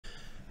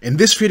In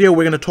this video,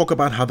 we're going to talk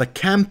about how the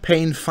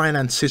campaign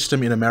finance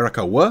system in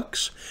America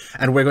works,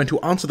 and we're going to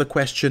answer the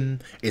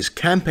question, is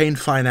campaign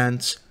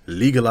finance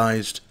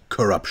legalized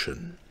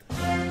corruption?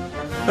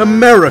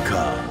 America,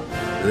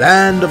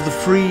 land of the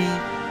free,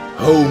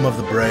 home of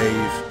the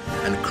brave,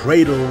 and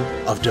cradle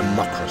of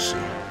democracy.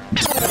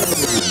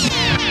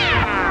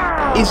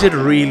 Is it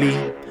really?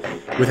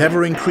 With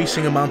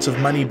ever-increasing amounts of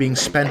money being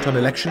spent on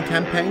election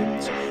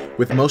campaigns,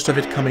 with most of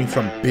it coming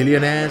from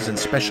billionaires and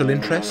special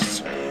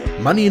interests,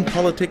 money in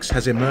politics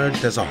has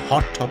emerged as a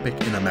hot topic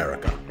in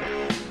America.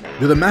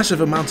 Do the massive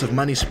amounts of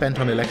money spent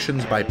on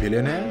elections by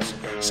billionaires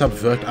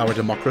subvert our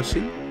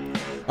democracy?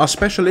 Are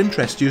special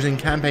interests using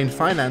campaign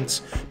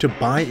finance to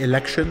buy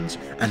elections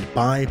and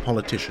buy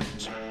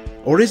politicians?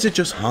 Or is it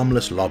just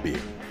harmless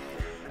lobbying?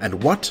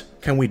 And what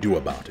can we do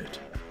about it?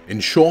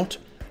 In short,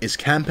 is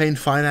campaign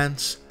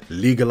finance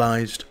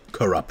legalized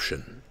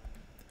corruption?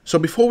 So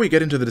before we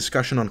get into the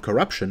discussion on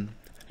corruption,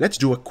 let's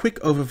do a quick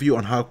overview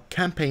on how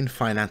campaign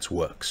finance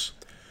works.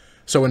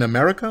 So in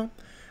America,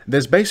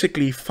 there's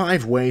basically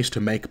 5 ways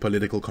to make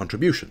political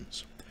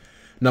contributions.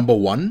 Number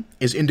 1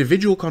 is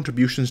individual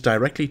contributions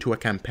directly to a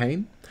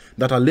campaign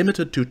that are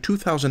limited to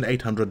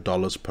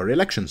 $2,800 per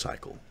election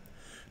cycle.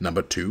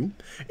 Number 2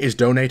 is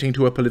donating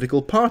to a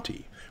political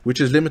party, which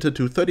is limited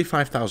to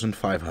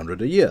 $35,500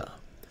 a year.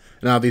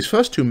 Now, these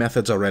first 2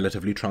 methods are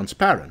relatively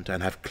transparent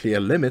and have clear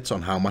limits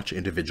on how much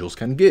individuals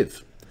can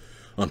give.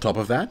 On top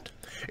of that,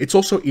 it's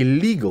also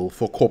illegal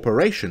for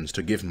corporations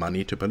to give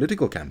money to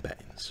political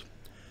campaigns.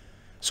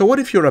 So what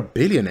if you're a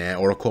billionaire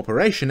or a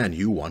corporation and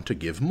you want to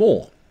give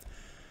more?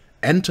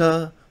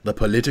 Enter the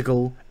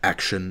Political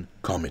Action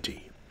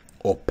Committee,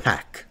 or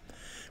PAC.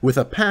 With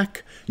a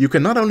PAC, you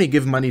can not only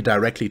give money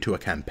directly to a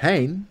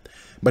campaign,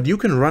 but you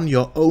can run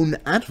your own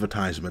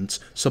advertisements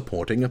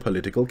supporting a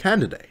political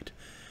candidate.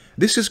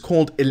 This is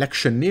called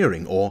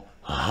electioneering or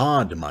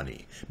hard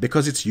money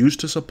because it's used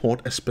to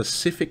support a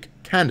specific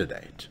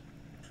candidate.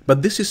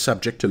 But this is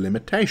subject to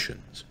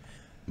limitations.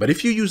 But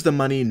if you use the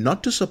money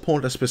not to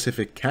support a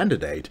specific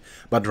candidate,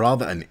 but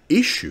rather an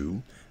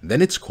issue, then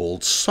it's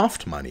called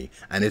soft money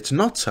and it's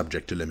not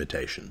subject to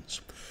limitations.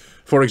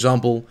 For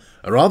example,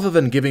 rather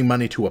than giving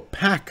money to a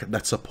PAC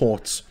that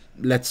supports,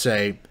 let's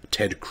say,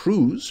 Ted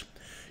Cruz,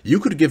 you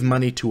could give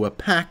money to a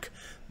PAC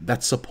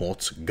that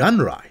supports gun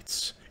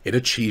rights. It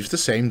achieves the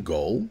same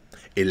goal,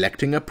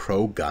 electing a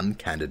pro-gun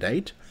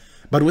candidate,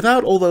 but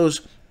without all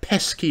those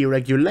pesky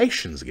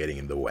regulations getting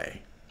in the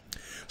way.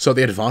 So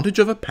the advantage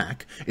of a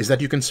PAC is that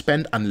you can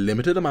spend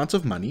unlimited amounts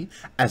of money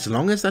as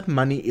long as that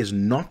money is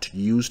not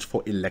used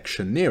for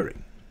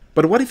electioneering.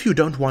 But what if you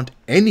don't want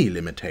any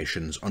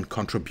limitations on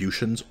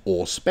contributions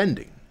or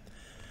spending?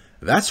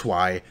 That's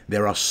why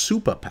there are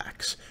super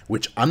PACs,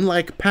 which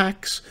unlike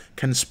PACs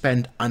can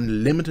spend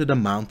unlimited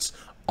amounts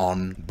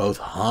on both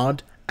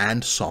hard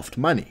and soft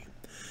money.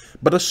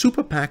 But a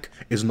super PAC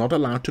is not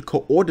allowed to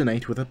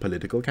coordinate with a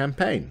political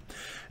campaign.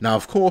 Now,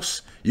 of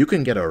course, you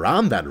can get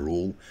around that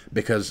rule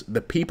because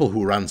the people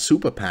who run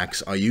super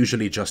PACs are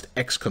usually just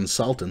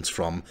ex-consultants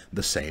from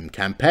the same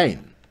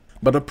campaign.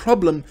 But a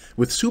problem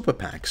with super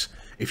PACs,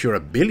 if you're a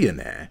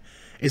billionaire,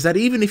 is that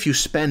even if you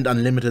spend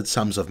unlimited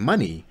sums of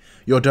money,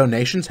 your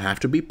donations have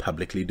to be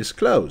publicly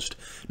disclosed.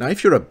 Now,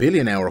 if you're a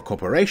billionaire or a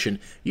corporation,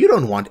 you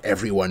don't want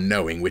everyone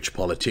knowing which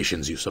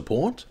politicians you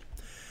support.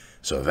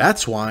 So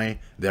that's why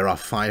there are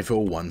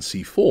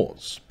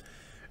 501c4s.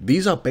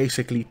 These are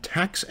basically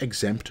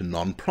tax-exempt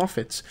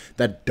non-profits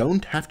that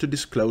don't have to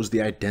disclose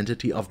the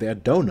identity of their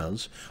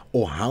donors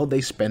or how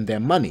they spend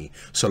their money,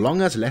 so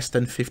long as less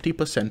than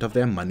 50% of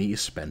their money is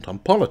spent on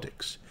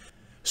politics.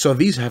 So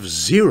these have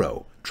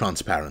zero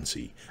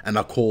transparency and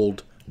are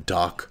called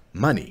dark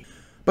money.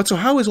 But so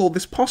how is all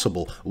this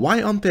possible?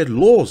 Why aren't there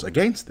laws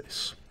against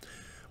this?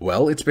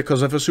 Well, it's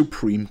because of a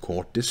Supreme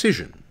Court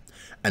decision.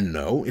 And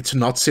no, it's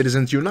not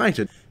Citizens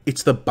United,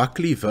 it's the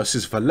Buckley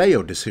versus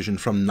Vallejo decision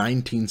from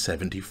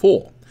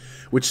 1974,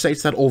 which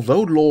states that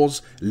although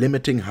laws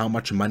limiting how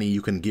much money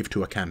you can give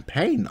to a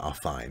campaign are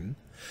fine,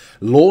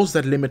 laws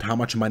that limit how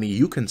much money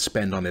you can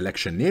spend on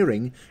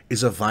electioneering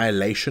is a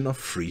violation of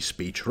free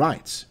speech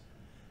rights.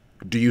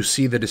 Do you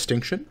see the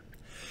distinction?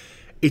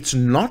 It's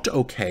not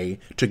okay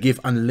to give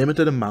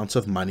unlimited amounts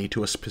of money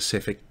to a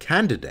specific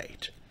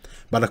candidate.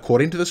 But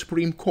according to the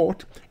Supreme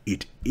Court,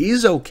 it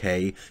is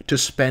okay to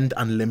spend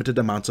unlimited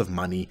amounts of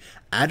money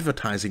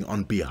advertising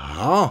on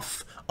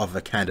behalf of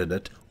a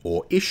candidate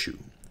or issue.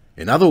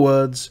 In other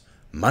words,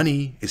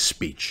 money is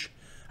speech,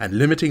 and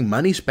limiting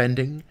money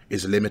spending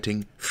is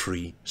limiting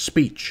free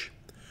speech.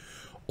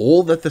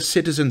 All that the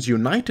Citizens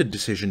United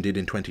decision did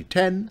in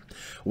 2010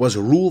 was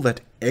rule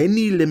that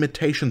any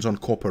limitations on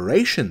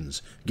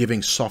corporations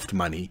giving soft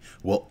money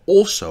were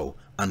also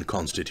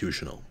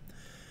unconstitutional.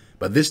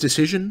 But this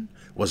decision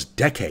was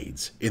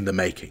decades in the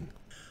making.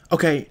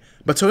 Okay,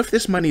 but so if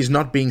this money is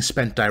not being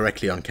spent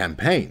directly on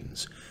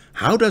campaigns,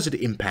 how does it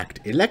impact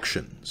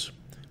elections?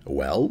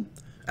 Well,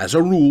 as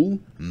a rule,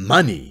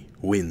 money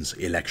wins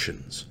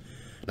elections.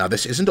 Now,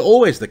 this isn't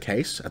always the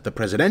case at the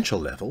presidential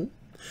level,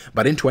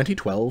 but in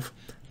 2012,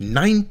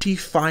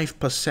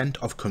 95%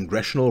 of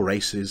congressional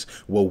races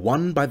were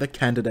won by the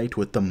candidate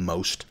with the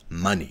most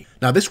money.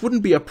 Now, this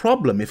wouldn't be a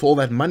problem if all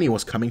that money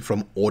was coming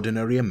from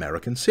ordinary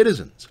American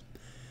citizens.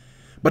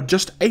 But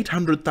just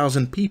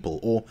 800,000 people,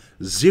 or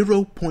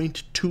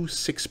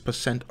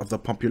 0.26% of the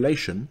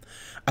population,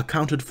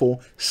 accounted for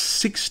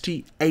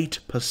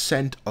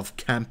 68% of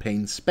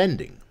campaign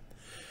spending.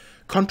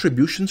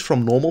 Contributions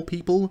from normal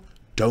people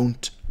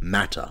don't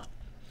matter.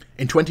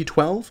 In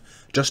 2012,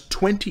 just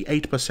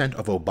 28%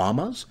 of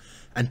Obama's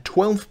and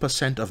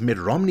 12% of Mitt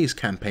Romney's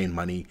campaign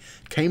money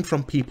came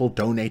from people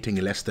donating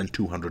less than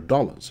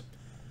 $200.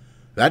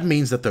 That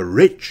means that the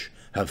rich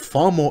have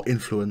far more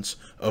influence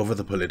over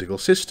the political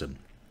system.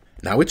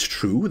 Now, it's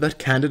true that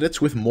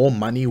candidates with more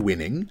money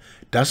winning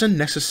doesn't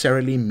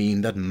necessarily mean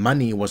that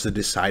money was the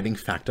deciding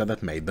factor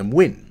that made them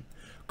win.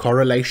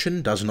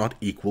 Correlation does not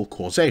equal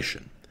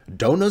causation.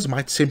 Donors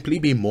might simply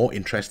be more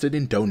interested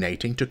in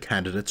donating to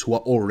candidates who are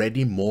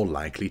already more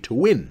likely to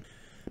win.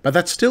 But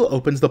that still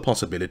opens the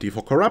possibility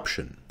for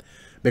corruption,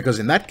 because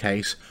in that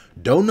case,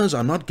 donors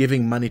are not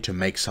giving money to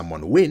make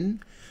someone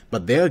win,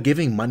 but they are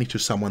giving money to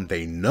someone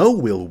they know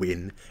will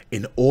win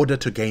in order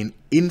to gain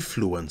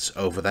influence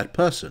over that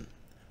person.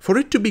 For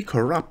it to be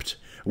corrupt,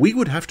 we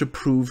would have to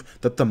prove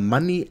that the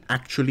money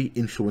actually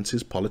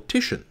influences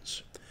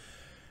politicians.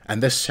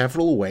 And there's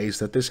several ways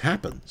that this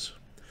happens.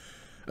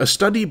 A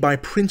study by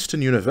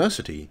Princeton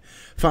University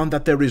found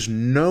that there is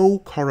no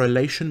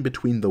correlation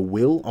between the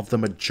will of the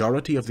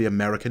majority of the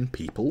American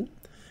people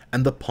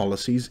and the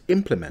policies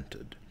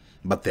implemented.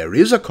 But there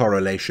is a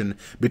correlation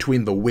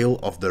between the will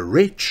of the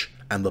rich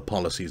and the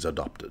policies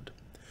adopted.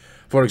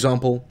 For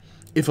example,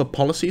 if a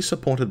policy is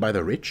supported by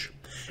the rich,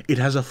 it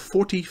has a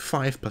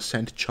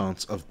 45%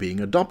 chance of being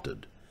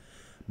adopted.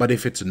 But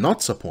if it's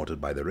not supported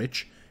by the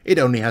rich, it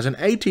only has an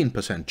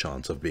 18%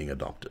 chance of being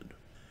adopted.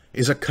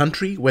 Is a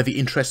country where the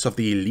interests of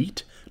the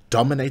elite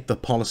dominate the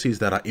policies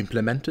that are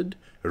implemented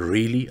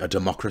really a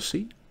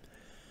democracy?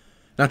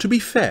 Now, to be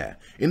fair,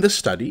 in the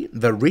study,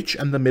 the rich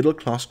and the middle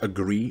class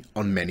agree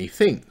on many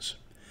things.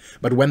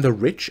 But when the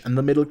rich and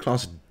the middle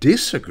class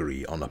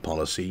disagree on a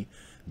policy,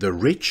 the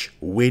rich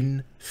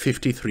win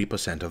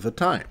 53% of the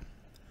time.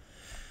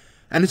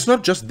 And it's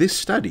not just this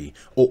study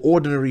or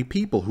ordinary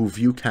people who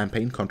view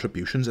campaign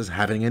contributions as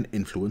having an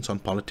influence on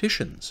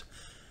politicians.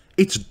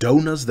 It's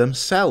donors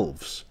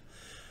themselves.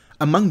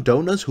 Among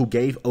donors who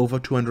gave over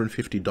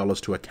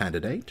 $250 to a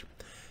candidate,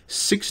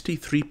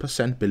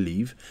 63%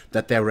 believe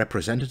that their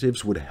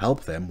representatives would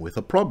help them with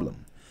a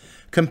problem,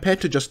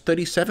 compared to just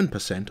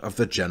 37% of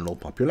the general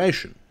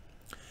population.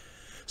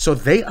 So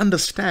they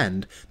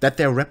understand that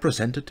their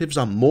representatives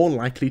are more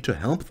likely to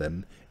help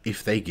them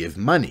if they give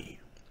money.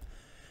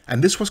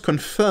 And this was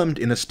confirmed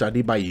in a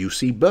study by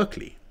UC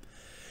Berkeley.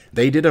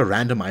 They did a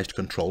randomized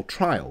controlled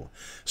trial,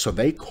 so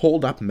they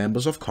called up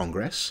members of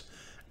Congress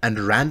and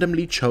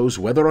randomly chose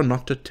whether or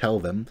not to tell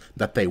them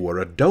that they were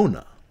a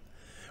donor.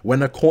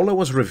 When a caller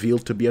was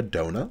revealed to be a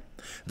donor,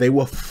 they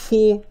were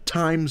 4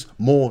 times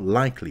more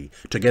likely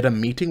to get a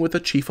meeting with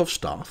the chief of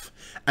staff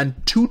and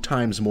 2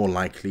 times more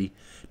likely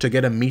to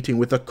get a meeting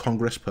with the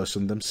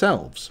congressperson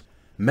themselves.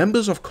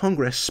 Members of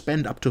Congress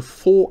spend up to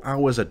 4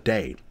 hours a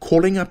day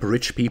calling up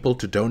rich people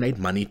to donate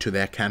money to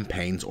their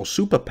campaigns or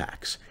super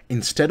PACs,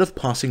 instead of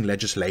passing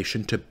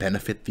legislation to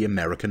benefit the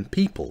American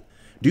people.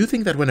 Do you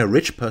think that when a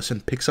rich person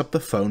picks up the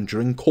phone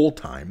during call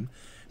time,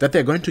 that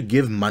they're going to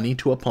give money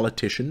to a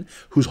politician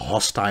who's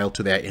hostile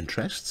to their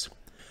interests?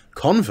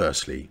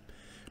 Conversely,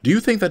 do you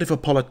think that if a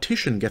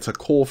politician gets a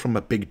call from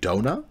a big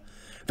donor,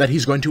 that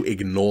he's going to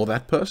ignore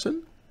that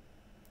person?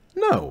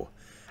 No,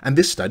 and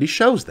this study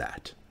shows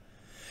that.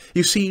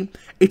 You see,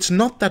 it's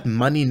not that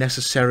money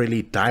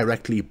necessarily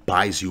directly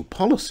buys you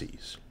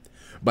policies,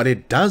 but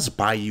it does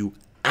buy you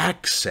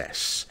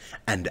access,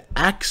 and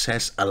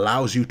access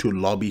allows you to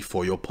lobby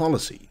for your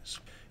policies.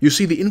 You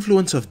see, the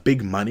influence of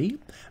big money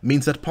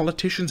means that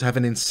politicians have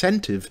an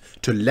incentive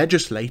to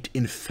legislate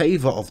in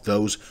favor of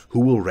those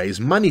who will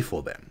raise money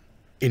for them.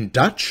 In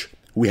Dutch,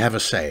 we have a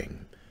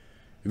saying,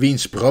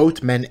 wiens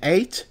brood men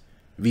eet,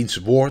 wiens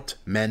woord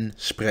men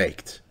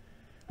spreekt,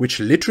 which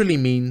literally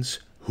means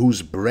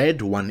whose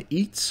bread one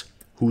eats,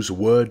 whose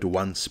word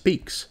one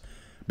speaks,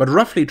 but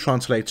roughly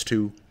translates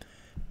to,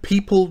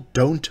 people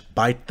don't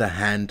bite the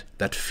hand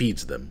that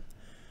feeds them.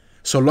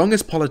 So long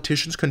as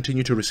politicians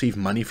continue to receive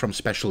money from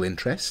special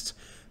interests,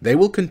 they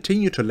will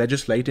continue to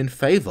legislate in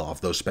favor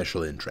of those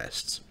special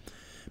interests.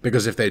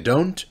 Because if they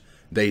don't,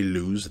 they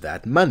lose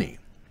that money.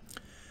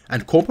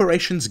 And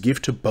corporations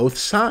give to both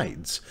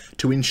sides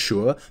to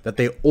ensure that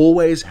they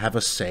always have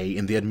a say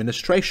in the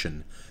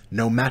administration,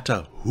 no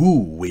matter who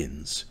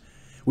wins,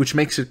 which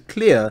makes it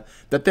clear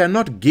that they're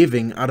not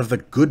giving out of the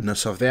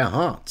goodness of their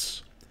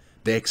hearts.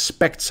 They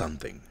expect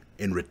something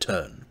in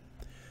return.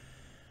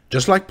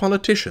 Just like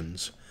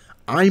politicians,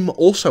 I'm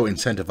also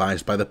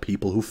incentivized by the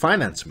people who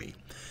finance me.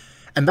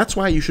 And that's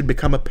why you should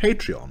become a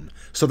Patreon,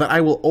 so that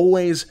I will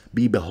always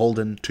be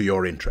beholden to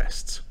your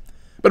interests.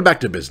 But back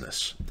to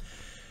business.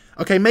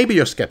 Okay, maybe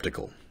you're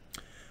skeptical.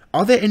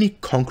 Are there any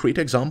concrete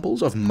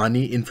examples of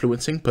money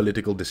influencing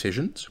political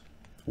decisions?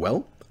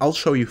 Well, I'll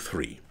show you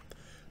 3.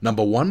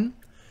 Number 1,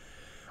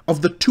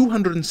 of the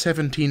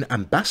 217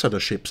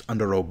 ambassadorships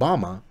under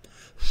Obama,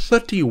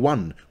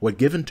 31 were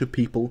given to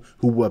people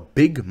who were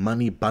big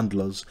money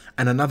bundlers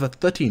and another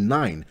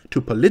 39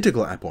 to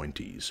political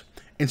appointees,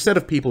 instead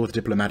of people with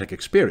diplomatic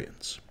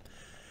experience.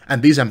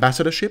 And these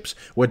ambassadorships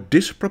were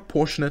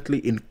disproportionately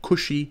in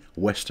cushy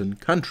Western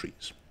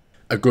countries.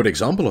 A good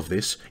example of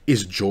this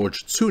is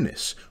George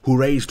Tsunis, who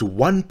raised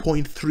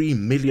 $1.3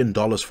 million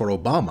for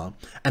Obama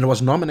and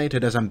was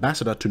nominated as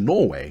ambassador to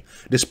Norway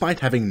despite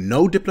having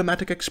no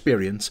diplomatic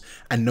experience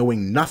and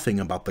knowing nothing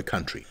about the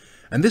country.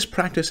 And this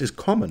practice is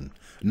common,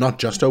 not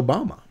just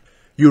Obama.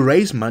 You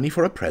raise money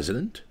for a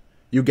president,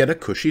 you get a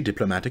cushy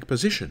diplomatic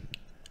position.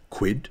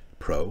 Quid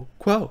pro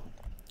quo.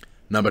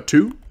 Number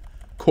 2,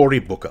 Cory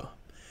Booker.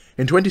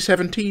 In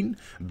 2017,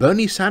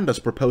 Bernie Sanders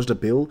proposed a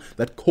bill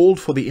that called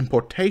for the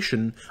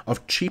importation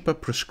of cheaper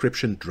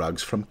prescription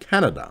drugs from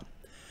Canada.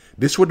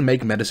 This would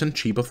make medicine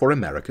cheaper for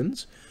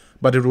Americans,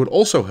 but it would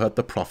also hurt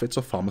the profits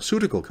of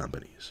pharmaceutical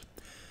companies.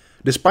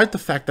 Despite the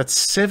fact that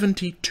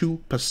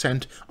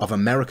 72% of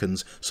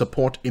Americans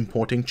support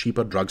importing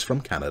cheaper drugs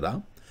from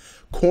Canada,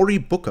 Cory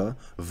Booker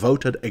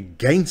voted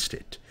against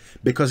it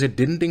because it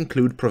didn't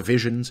include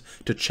provisions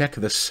to check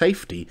the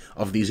safety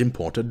of these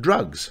imported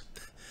drugs.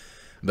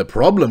 The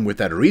problem with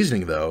that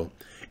reasoning, though,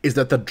 is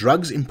that the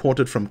drugs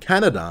imported from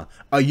Canada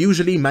are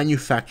usually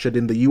manufactured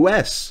in the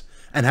US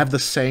and have the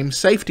same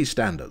safety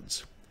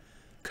standards.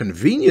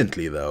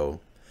 Conveniently, though,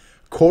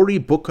 Cory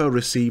Booker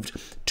received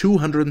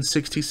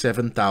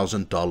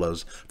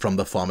 $267,000 from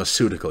the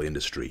pharmaceutical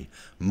industry,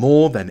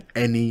 more than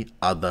any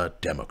other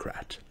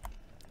Democrat.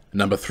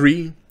 Number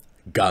 3,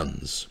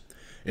 guns.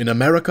 In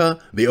America,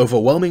 the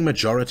overwhelming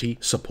majority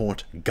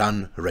support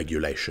gun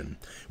regulation,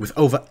 with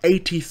over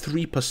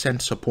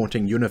 83%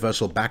 supporting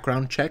universal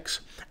background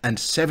checks and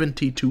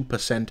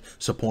 72%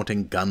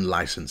 supporting gun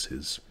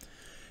licenses.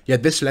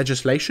 Yet this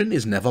legislation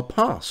is never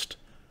passed.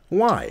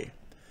 Why?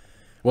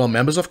 Well,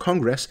 members of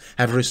Congress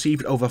have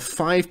received over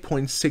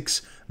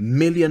 $5.6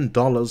 million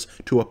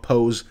to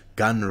oppose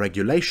gun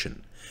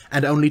regulation,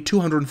 and only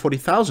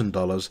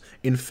 $240,000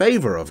 in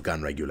favor of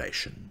gun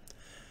regulation.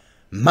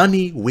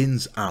 Money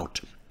wins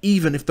out,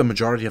 even if the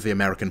majority of the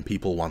American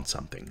people want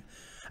something.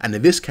 And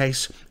in this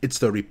case, it's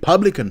the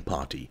Republican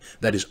Party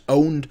that is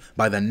owned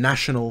by the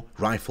National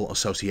Rifle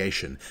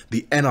Association,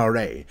 the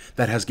NRA,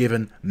 that has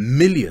given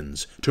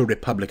millions to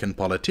Republican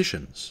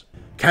politicians.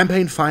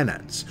 Campaign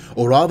finance,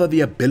 or rather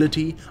the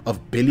ability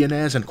of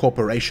billionaires and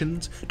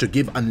corporations to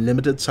give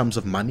unlimited sums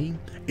of money,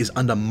 is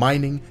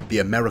undermining the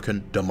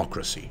American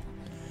democracy.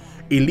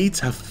 Elites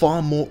have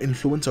far more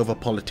influence over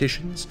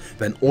politicians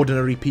than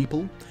ordinary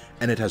people,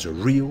 and it has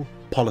real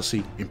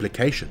policy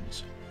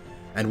implications.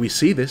 And we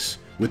see this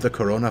with the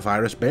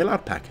coronavirus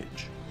bailout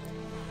package.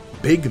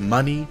 Big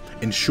money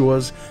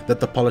ensures that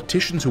the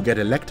politicians who get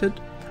elected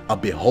are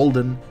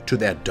beholden to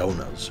their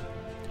donors.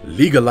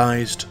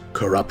 Legalized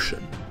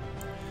corruption.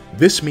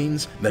 This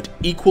means that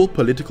equal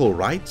political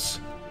rights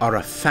are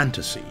a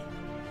fantasy.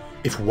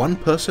 If one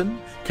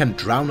person can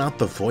drown out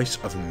the voice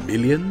of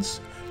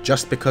millions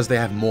just because they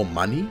have more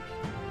money,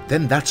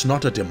 then that's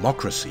not a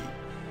democracy.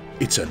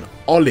 It's an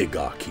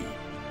oligarchy.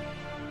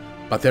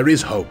 But there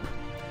is hope.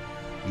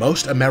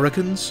 Most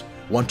Americans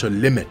want to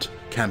limit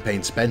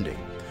campaign spending,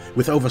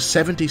 with over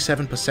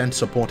 77%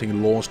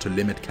 supporting laws to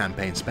limit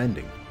campaign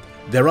spending.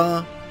 There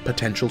are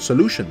potential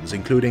solutions,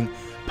 including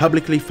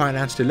publicly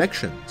financed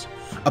elections,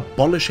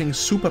 abolishing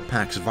super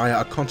PACs via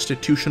a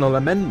constitutional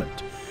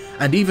amendment,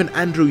 and even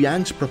Andrew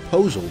Yang's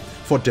proposal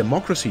for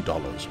democracy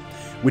dollars,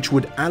 which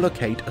would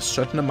allocate a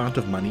certain amount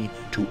of money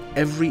to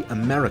every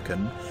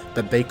American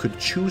that they could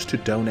choose to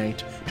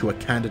donate to a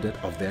candidate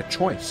of their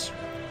choice.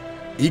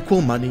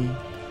 Equal money,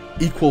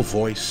 equal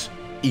voice,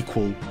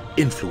 equal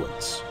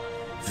influence.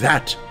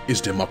 That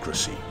is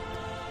democracy.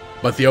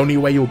 But the only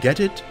way you'll get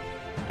it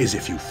is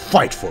if you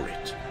fight for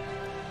it.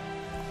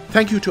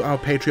 Thank you to our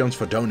Patreons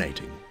for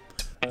donating.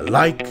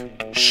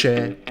 Like,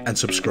 share, and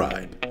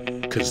subscribe,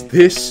 because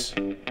this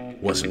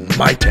was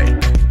my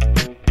take.